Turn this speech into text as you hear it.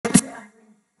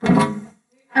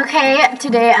Okay,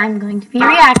 today I'm going to be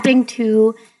reacting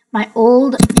to my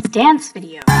old dance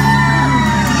video. Oh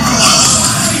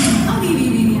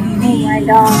my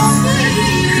god.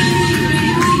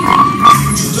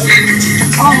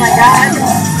 Oh my god.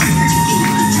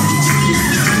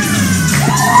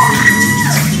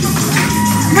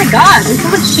 Oh my god, there's so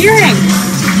much cheering.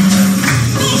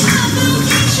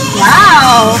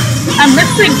 Wow, I'm lip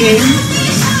syncing.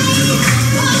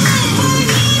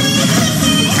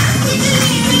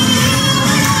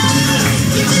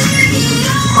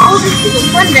 Oh, this is a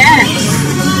fun dance.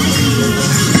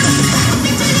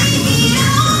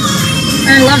 I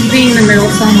love being in the middle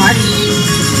so much.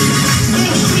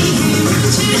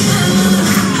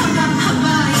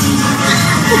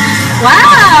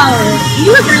 Wow!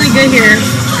 You look really good here.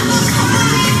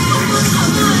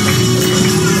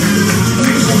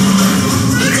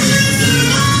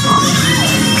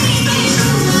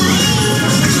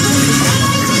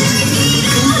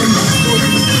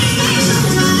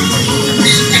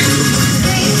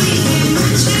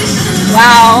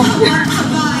 Wow.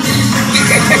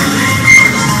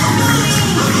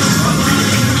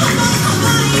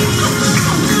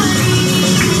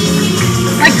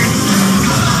 Like,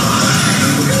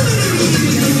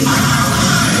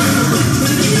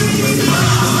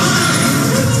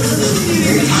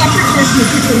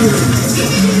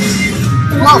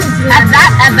 well, at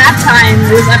that time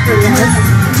it was effortless.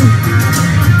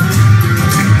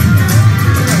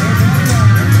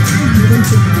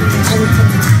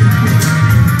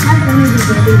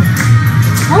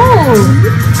 Oh!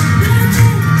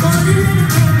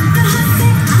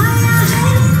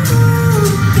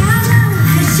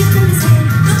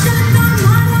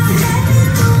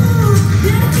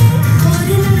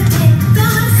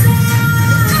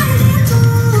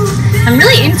 I'm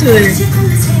really into it.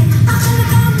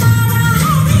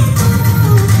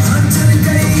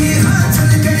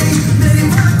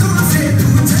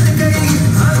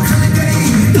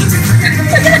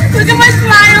 Look at my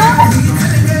smile!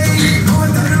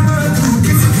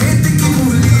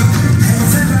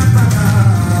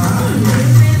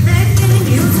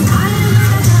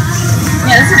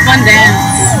 Yeah, this is a fun dance.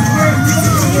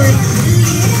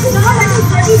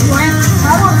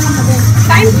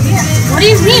 What do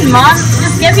you mean, Mom?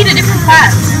 Just get me to different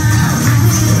class.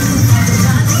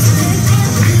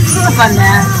 This is a fun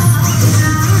dance.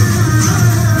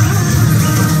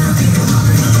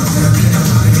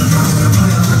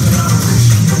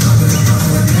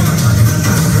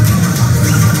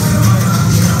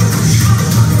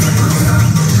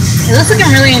 It looks like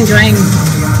I'm really enjoying.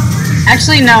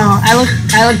 Actually, no. I look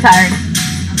tired.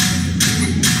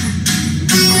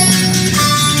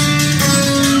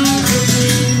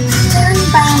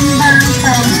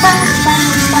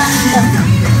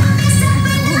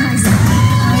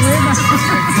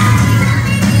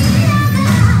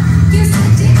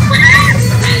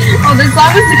 Oh, this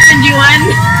song was the cringy one.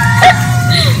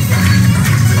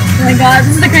 Oh my god,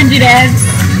 this is the cringy dance.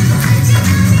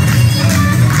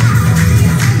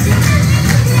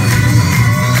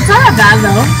 It's not that bad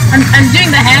though. I'm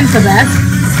doing the hands the best.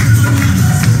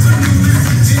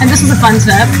 And this was a fun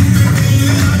step.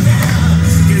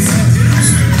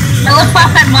 I love how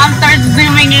my mom starts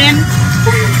zooming in.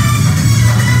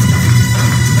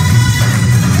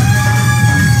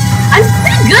 I'm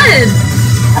pretty good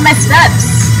at my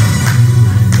steps.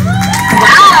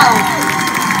 Wow!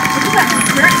 Look at that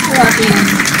skirt fluffing.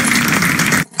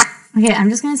 Okay, I'm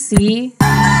just gonna see.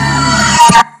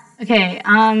 Okay,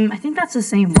 I think that's the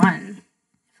same one.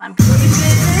 If I'm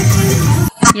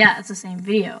yeah, it's the same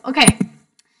video. Okay.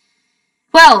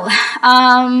 Well,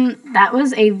 that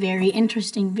was a very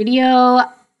interesting video.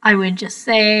 I would just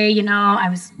say, you know,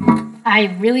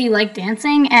 I really like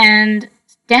dancing, and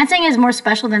dancing is more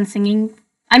special than singing.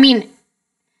 I mean,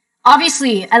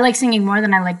 obviously, I like singing more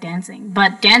than I like dancing,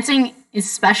 but dancing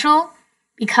is special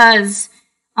because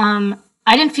I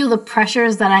didn't feel the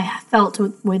pressures that I felt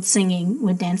with singing,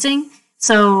 with dancing.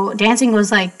 So dancing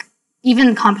was like,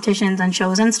 even competitions and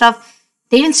shows and stuff,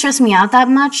 they didn't stress me out that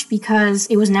much because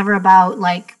it was never about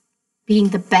like being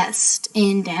the best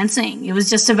in dancing. It was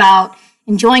just about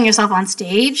enjoying yourself on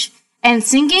stage. And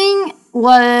singing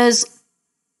was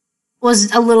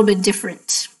a little bit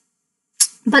different.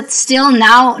 But still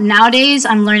nowadays,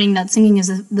 I'm learning that singing is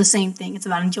the same thing. It's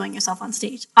about enjoying yourself on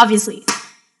stage, obviously.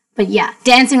 But yeah,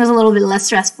 dancing was a little bit less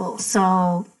stressful.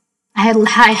 So I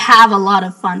have a lot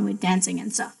of fun with dancing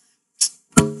and stuff.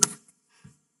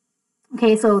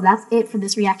 Okay, so that's it for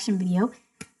this reaction video.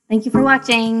 Thank you for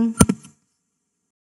watching.